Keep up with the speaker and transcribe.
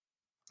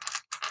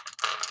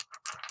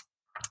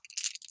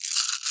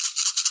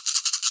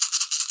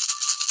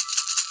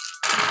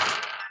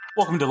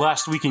Welcome to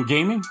Last Week in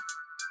Gaming,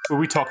 where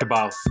we talk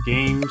about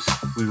games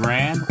we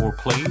ran or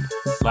played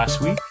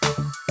last week.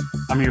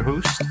 I'm your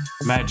host,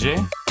 Matt J.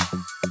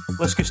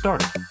 Let's get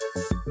started.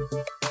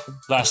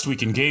 Last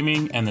Week in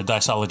Gaming and the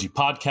Diceology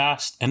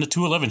Podcast and the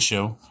 211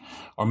 Show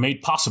are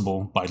made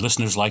possible by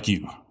listeners like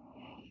you.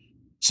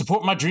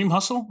 Support my dream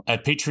hustle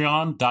at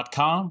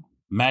patreon.com,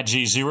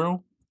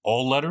 MattJ0,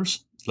 all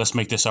letters. Let's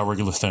make this our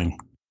regular thing.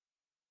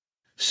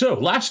 So,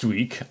 last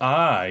week,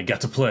 I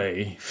got to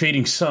play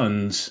Fading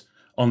Suns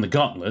on the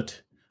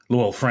Gauntlet.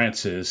 Lowell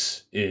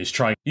Francis is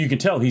trying. You can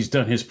tell he's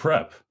done his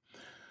prep.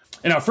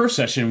 In our first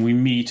session, we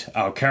meet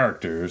our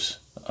characters.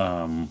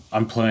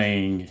 I'm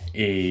playing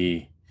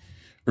a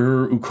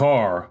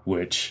Ukar,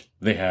 which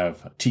they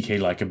have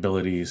TK-like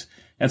abilities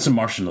and some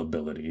martial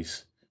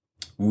abilities.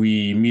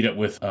 We meet up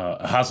with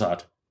a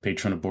Hazat,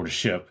 patron aboard a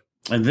ship.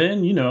 And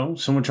then,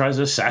 someone tries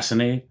to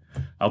assassinate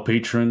our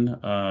patron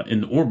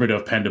in the orbit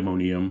of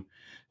Pandemonium,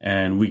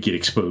 and we get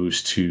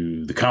exposed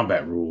to the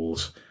combat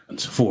rules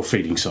for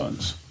Fading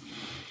Suns.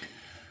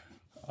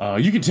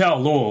 You can tell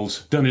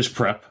Lowell's done his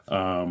prep.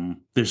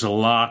 There's a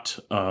lot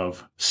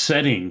of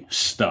setting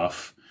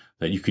stuff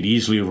that you could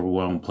easily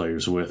overwhelm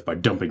players with by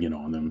dumping it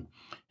on them.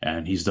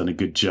 And he's done a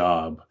good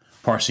job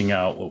parsing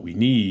out what we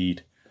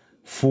need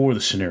for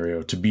the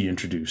scenario to be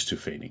introduced to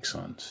Fading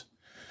Suns.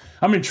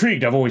 I'm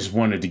intrigued. I've always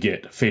wanted to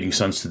get Fading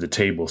Suns to the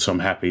table, so I'm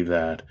happy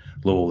that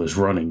Lowell is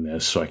running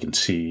this so I can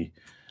see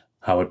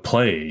how it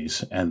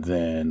plays and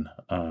then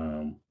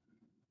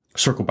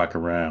circle back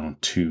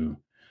around to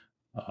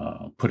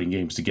putting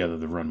games together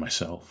to run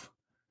myself.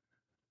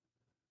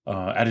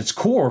 At its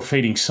core,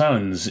 Fading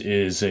Suns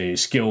is a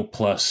skill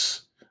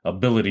plus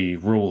ability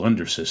roll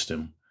under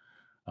system.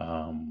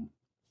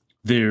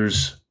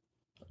 There's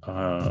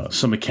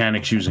some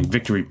mechanics using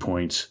victory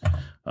points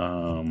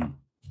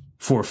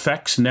for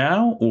effects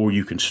now, or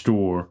you can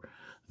store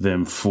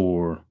them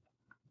for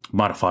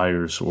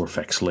modifiers or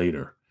effects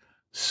later.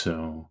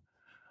 So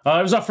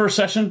it was our first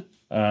session,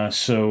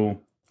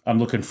 so I'm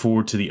looking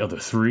forward to the other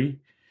three.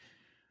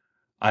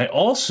 I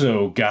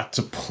also got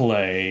to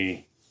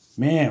play,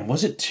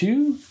 was it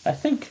two? I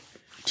think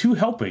 2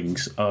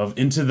 helpings of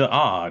Into the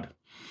Odd.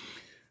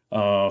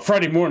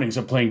 Friday mornings,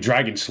 I'm playing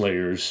Dragon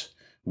Slayers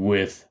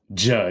with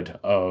Judd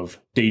of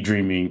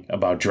Daydreaming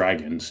About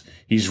Dragons.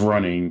 He's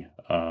running,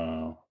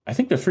 I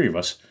think there are 3 of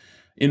us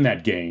in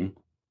that game.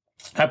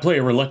 I play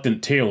a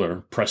reluctant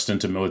tailor pressed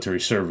into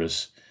military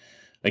service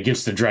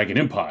against the Dragon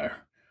Empire.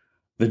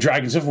 The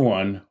dragons have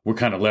won. We're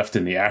kind of left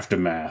in the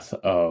aftermath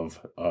of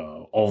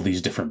all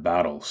these different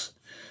battles.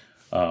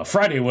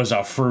 Friday was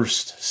our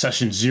first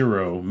session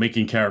 0,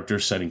 making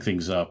characters, setting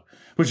things up,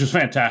 which was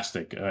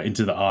fantastic.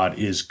 Into the Odd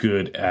is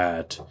good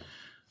at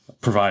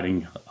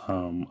providing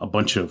a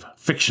bunch of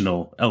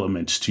fictional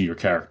elements to your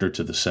character,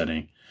 to the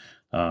setting,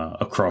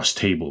 across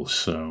tables.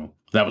 So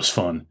that was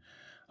fun.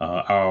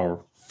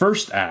 Our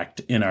first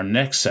act in our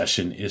next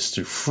session is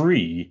to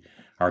free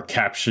our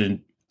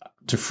captured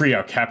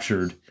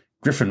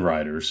Griffin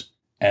Riders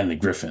and the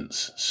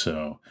Griffins.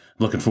 So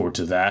looking forward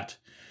to that.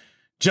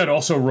 Judd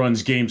also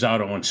runs games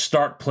out on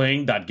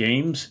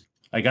startplaying.games.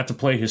 I got to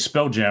play his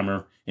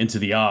Spelljammer Into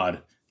the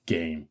Odd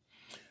game.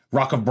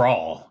 Rock of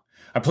Brawl.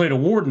 I played a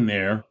warden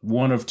there,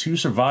 one of 2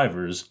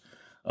 survivors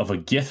of a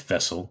Gith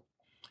vessel.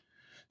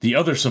 The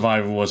other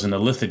survivor was an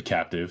Illithid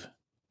captive.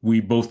 We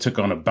both took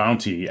on a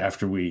bounty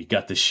after we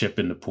got the ship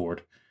into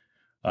port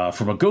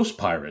from a ghost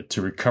pirate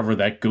to recover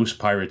that ghost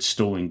pirate's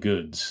stolen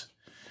goods.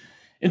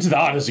 Into the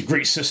Odd is a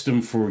great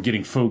system for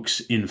getting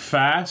folks in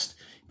fast,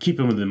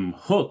 keeping them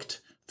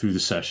hooked through the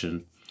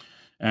session.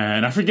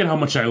 And I forget how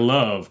much I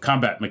love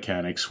combat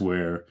mechanics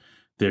where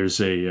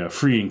there's a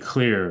free and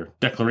clear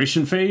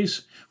declaration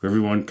phase where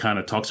everyone kind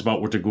of talks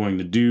about what they're going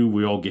to do.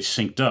 We all get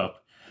synced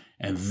up.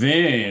 And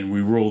then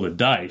we roll the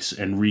dice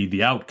and read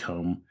the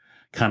outcome,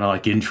 kind of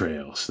like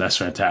Entrails. That's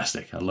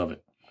fantastic. I love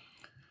it.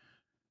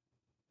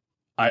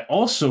 I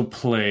also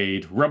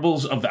played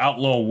Rebels of the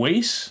Outlaw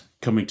Waste,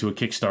 coming to a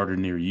Kickstarter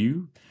near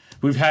you.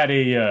 We've had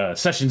a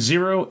session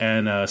 0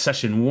 and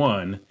session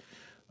 1.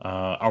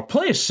 Our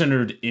play is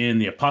centered in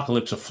the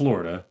apocalypse of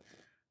Florida.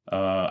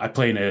 I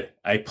play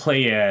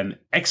an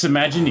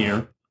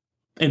ex-Imagineer.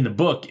 In the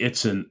book,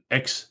 it's an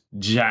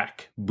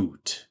ex-Jack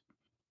boot.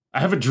 I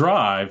have a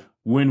drive,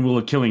 when will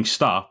a killing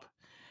stop?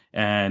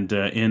 And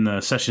in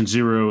session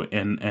 0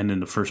 and in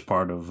the first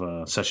part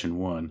of session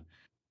 1,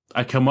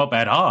 I come up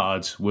at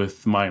odds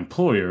with my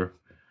employer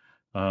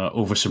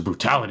over some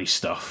brutality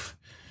stuff.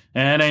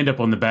 And I end up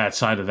on the bad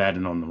side of that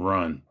and on the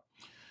run.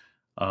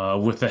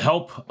 With the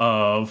help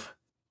of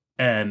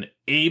an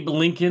Abe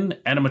Lincoln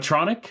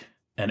animatronic,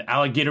 an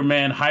Alligator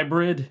Man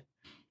hybrid,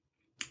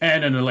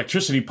 and an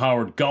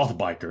electricity-powered goth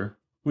biker,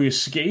 we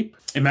escape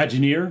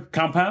Imagineer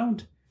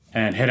compound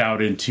and head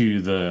out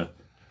into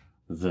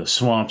the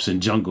swamps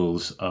and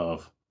jungles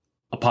of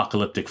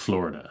apocalyptic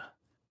Florida.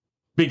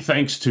 Big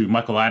thanks to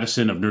Michael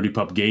Addison of Nerdy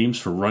Pup Games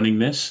for running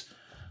this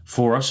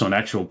for us on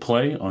actual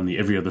play on the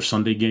Every Other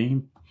Sunday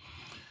game.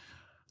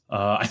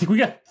 I think we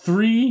got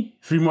three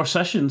more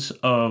sessions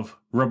of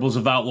Rebels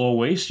of Outlaw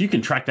Waste. You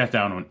can track that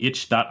down on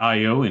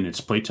itch.io in its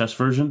playtest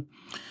version.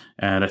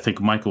 And I think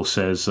Michael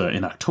says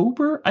in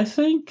October, I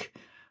think.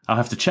 I'll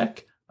have to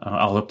check.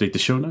 I'll update the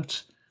show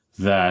notes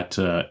that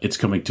it's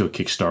coming to a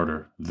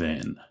Kickstarter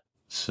then.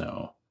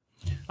 So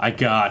I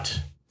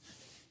got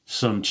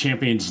some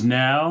Champions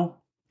Now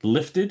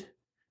lifted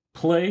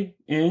play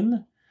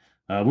in.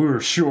 We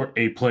were short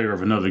a player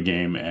of another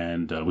game,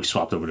 and we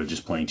swapped over to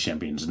just playing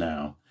Champions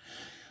Now.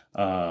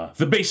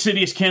 The base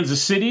city is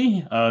Kansas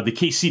City. The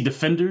KC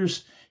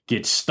Defenders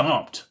get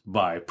stomped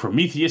by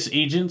Prometheus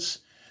agents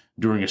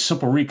during a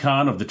simple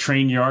recon of the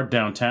train yard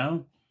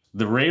downtown.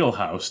 The rail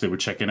house they were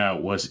checking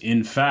out was,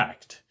 in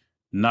fact,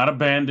 not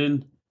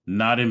abandoned,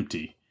 not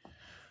empty.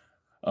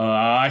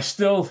 I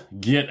still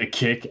get a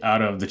kick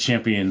out of the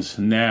Champions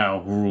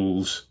Now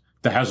rules,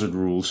 the hazard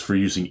rules for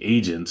using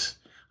agents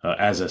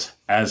as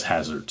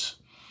hazards.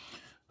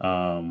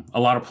 A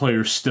lot of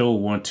players still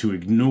want to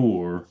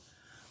ignore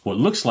what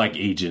looks like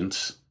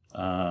agents,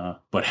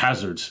 but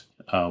hazards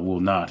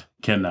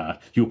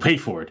cannot. You'll pay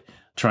for it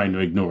trying to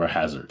ignore a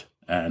hazard.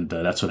 And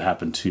that's what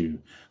happened to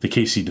the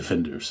KC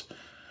Defenders.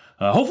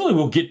 Hopefully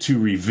we'll get to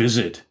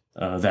revisit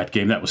that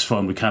game. That was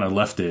fun. We kind of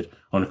left it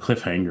on a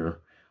cliffhanger.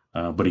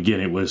 But again,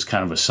 it was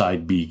kind of a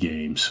side B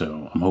game.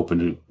 So I'm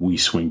hoping we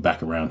swing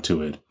back around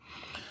to it.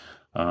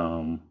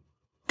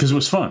 Because it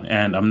was fun.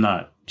 And I'm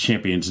not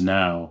Champions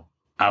Now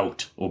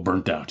out or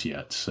burnt out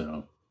yet.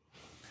 So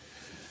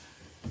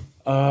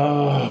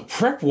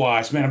prep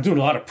wise, man, I'm doing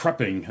a lot of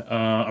prepping.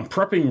 I'm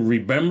prepping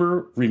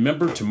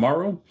Remember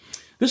Tomorrow.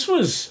 This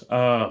was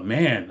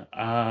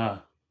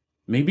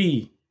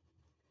maybe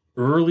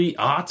early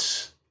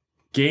aughts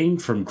game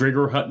from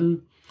Gregor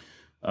Hutton.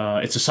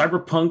 It's a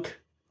cyberpunk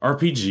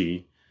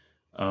RPG,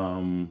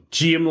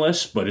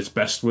 GM-less, but it's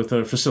best with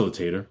a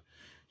facilitator.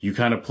 You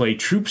kind of play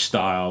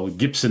troop-style,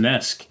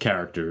 Gibson-esque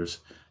characters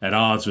at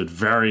odds with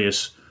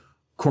various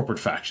corporate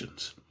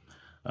factions.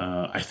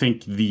 I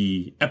think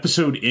the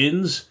episode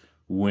ends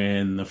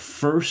when the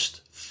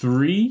first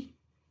three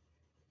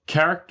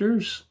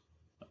characters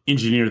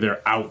engineer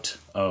they're out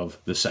of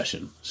the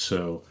session.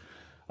 So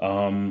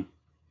I'm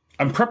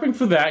prepping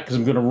for that because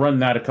I'm going to run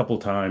that a couple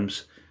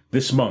times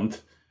this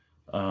month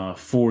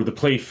for the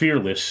Play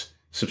Fearless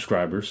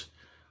subscribers.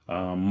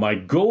 My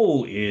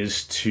goal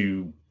is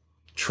to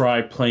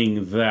try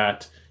playing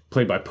that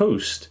play by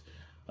post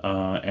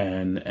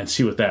and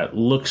see what that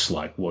looks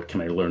like. What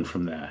can I learn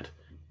from that?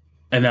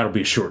 And that'll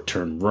be a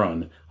short-term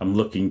run. I'm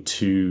looking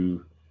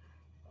to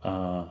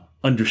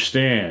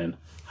understand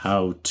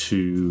how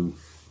to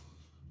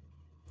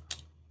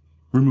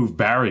remove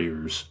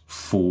barriers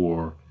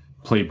for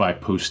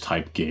play-by-post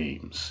type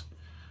games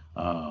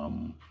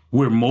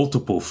where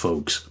multiple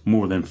folks,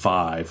 more than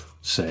 5,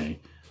 say,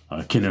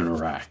 can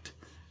interact.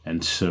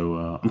 And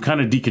so I'm kind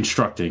of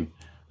deconstructing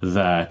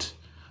that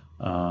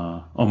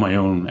on my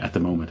own at the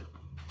moment.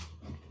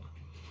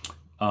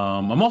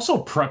 I'm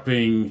also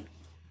prepping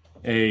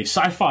a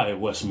sci-fi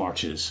West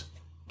Marches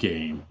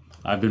game.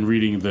 I've been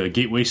reading the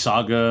Gateway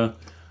Saga,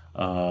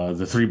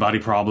 the Three-Body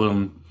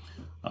Problem.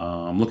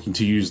 I'm looking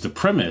to use the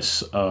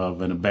premise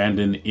of an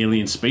abandoned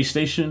alien space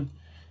station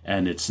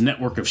and its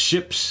network of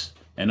ships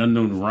and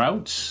unknown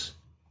routes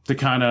to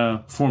kind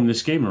of form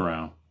this game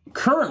around.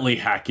 Currently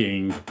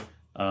hacking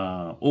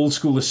Old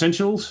School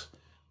Essentials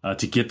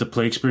to get the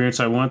play experience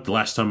I want. The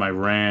last time I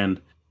ran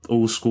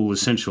Old School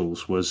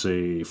Essentials was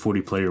a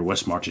 40-player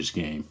West Marches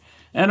game.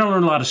 And I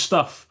learned a lot of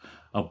stuff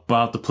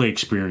about the play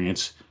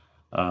experience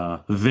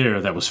there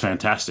that was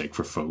fantastic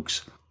for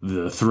folks.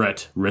 The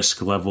threat,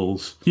 risk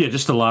levels. Yeah,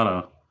 just a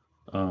lot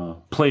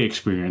of play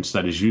experience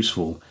that is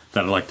useful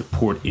that I'd like to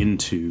port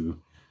into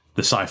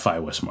the sci-fi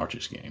West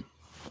Marches game.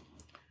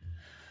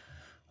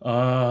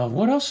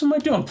 What else am I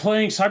doing? I'm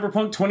playing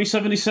Cyberpunk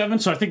 2077,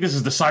 so I think this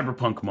is the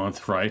Cyberpunk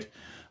month, right?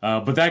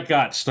 But that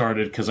got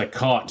started because I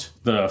caught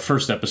the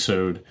first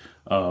episode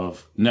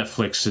of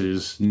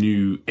Netflix's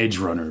new Edge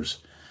Runners.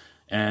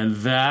 And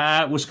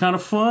that was kind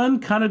of fun,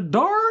 kind of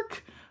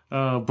dark,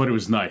 but it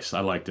was nice. I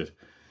liked it.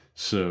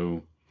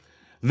 So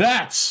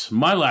that's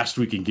my last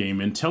week in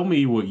gaming. Tell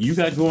me what you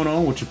got going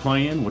on, what you're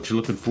playing, what you're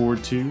looking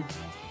forward to.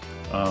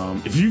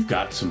 If you've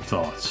got some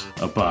thoughts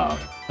about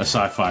a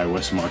sci-fi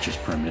West Marches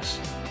premise,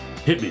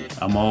 hit me.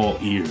 I'm all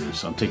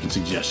ears. I'm taking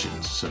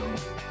suggestions. So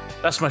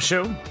that's my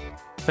show.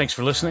 Thanks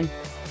for listening.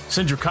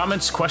 Send your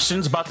comments,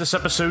 questions about this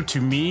episode to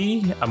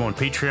me. I'm on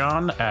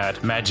Patreon at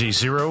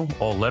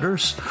MadJ0, all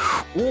letters,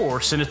 or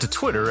send it to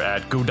Twitter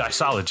at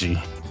GoDicology.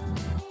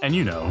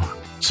 And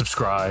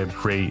subscribe,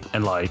 rate,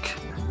 and like.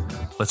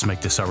 Let's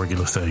make this our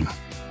regular thing.